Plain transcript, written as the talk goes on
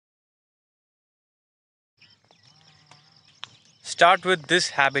start with this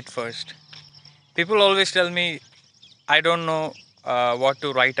habit first. People always tell me I don't know what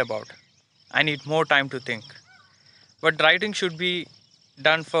to write about. I need more time to think. But writing should be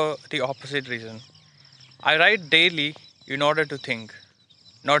done for the opposite reason. I write daily in order to think,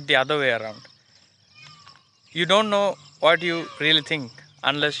 not the other way around. You don't know what you really think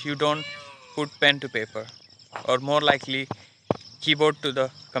unless you don't put pen to paper, or more likely, keyboard to the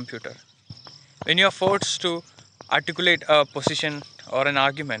computer. When you are forced to articulate a position or an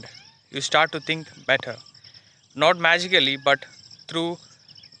argument, you start to think better. Not magically, but through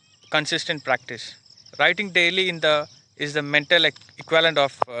consistent practice. Writing daily in the is the mental equivalent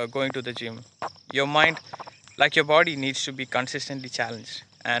of going to the gym. Your mind, like your body, needs to be consistently challenged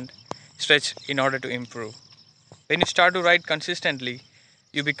and stretched in order to improve. When you start to write consistently,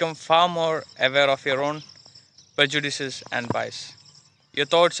 you become far more aware of your own prejudices and bias. Your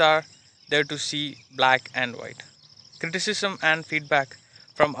thoughts are there to see black and white. Criticism and feedback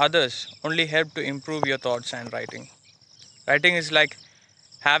from others only help to improve your thoughts and writing. Writing is like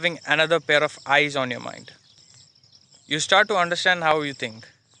having another pair of eyes on your mind. You start to understand how you think,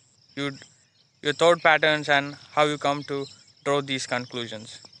 you, your thought patterns, and how you come to draw these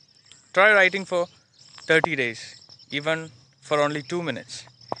conclusions. Try writing for 30 days, even for only 2 minutes.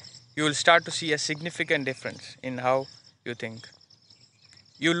 You will start to see a significant difference in how you think.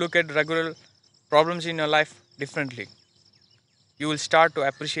 You look at regular problems in your life differently. You will start to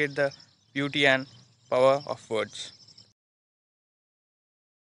appreciate the beauty and power of words.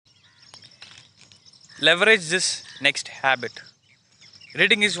 Leverage this next habit.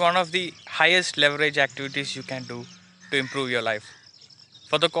 Reading is one of the highest leverage activities you can do to improve your life.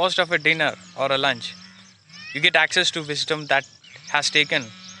 For the cost of a dinner or a lunch, you get access to wisdom that has taken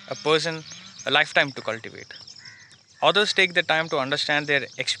a person a lifetime to cultivate. Authors take the time to understand their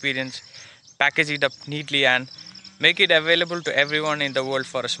experience, package it up neatly, and make it available to everyone in the world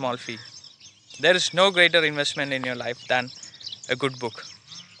for a small fee. There is no greater investment in your life than a good book.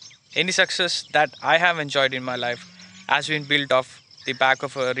 Any success that I have enjoyed in my life has been built off the back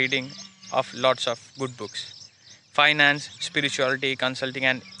of a reading of lots of good books. Finance, spirituality, consulting,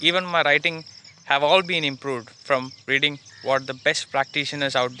 and even my writing have all been improved from reading what the best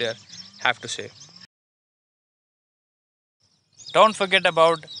practitioners out there have to say. Don't forget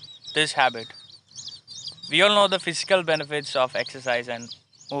about this habit. We all know the physical benefits of exercise and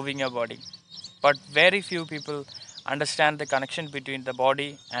moving your body, but very few people understand the connection between the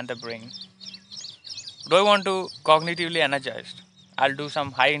body and the brain. Do I want to cognitively energized? I'll do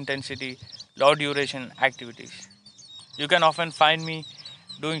some high intensity, low duration activities. You can often find me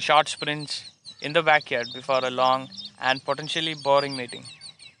doing short sprints in the backyard before a long and potentially boring meeting.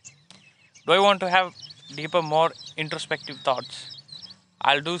 Do I want to have deeper, more introspective thoughts?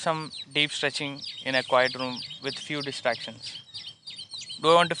 I'll do some deep stretching in a quiet room with few distractions. Do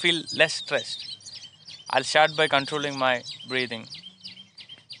I want to feel less stressed? I'll start by controlling my breathing.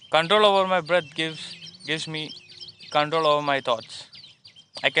 Control over my breath gives me control over my thoughts.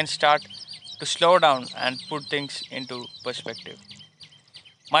 I can start to slow down and put things into perspective.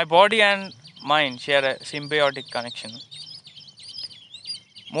 My body and mind share a symbiotic connection.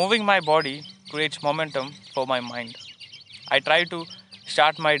 Moving my body creates momentum for my mind. I try to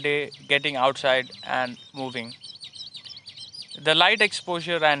start my day getting outside and moving. The light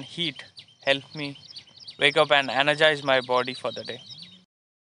exposure and heat help me wake up and energize my body for the day.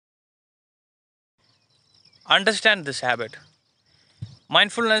 Understand this habit.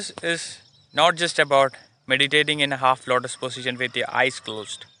 Mindfulness is not just about meditating in a half lotus position with your eyes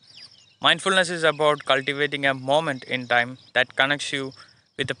closed. Mindfulness is about cultivating a moment in time that connects you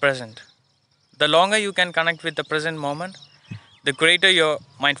with the present. The longer you can connect with the present moment, the greater your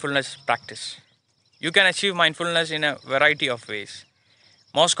mindfulness practice. You can achieve mindfulness in a variety of ways,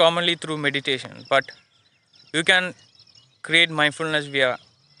 most commonly through meditation, but you can create mindfulness via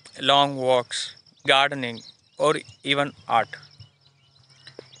long walks, gardening, or even art.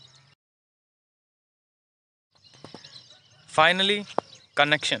 Finally,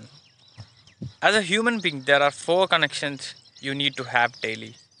 connection. As a human being, there are four connections you need to have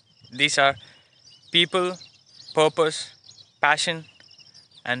daily. These are people, purpose, passion,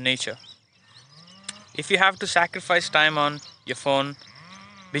 and nature. If you have to sacrifice time on your phone,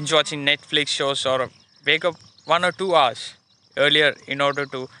 binge watching Netflix shows, or wake up 1 or 2 hours earlier in order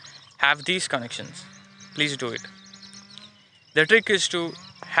to have these connections, please do it. The trick is to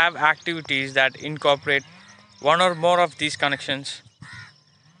have activities that incorporate one or more of these connections.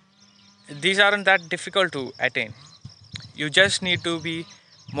 These aren't that difficult to attain. You just need to be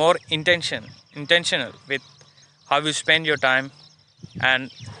more intentional with how you spend your time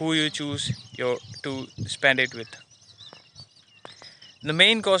and who you choose to spend it with. The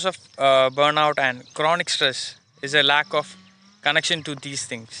main cause of burnout and chronic stress is a lack of connection to these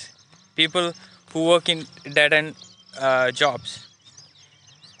things. People who work in dead end jobs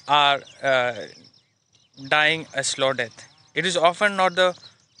are dying a slow death. It is often not the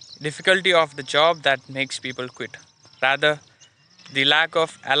difficulty of the job that makes people quit, rather, the lack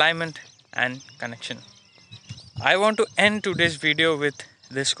of alignment and connection. I want to end today's video with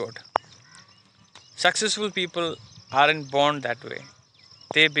this quote: successful people aren't born that way,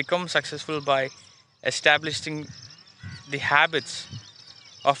 they become successful by establishing the habits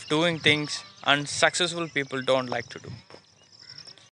of doing things unsuccessful people don't like to do.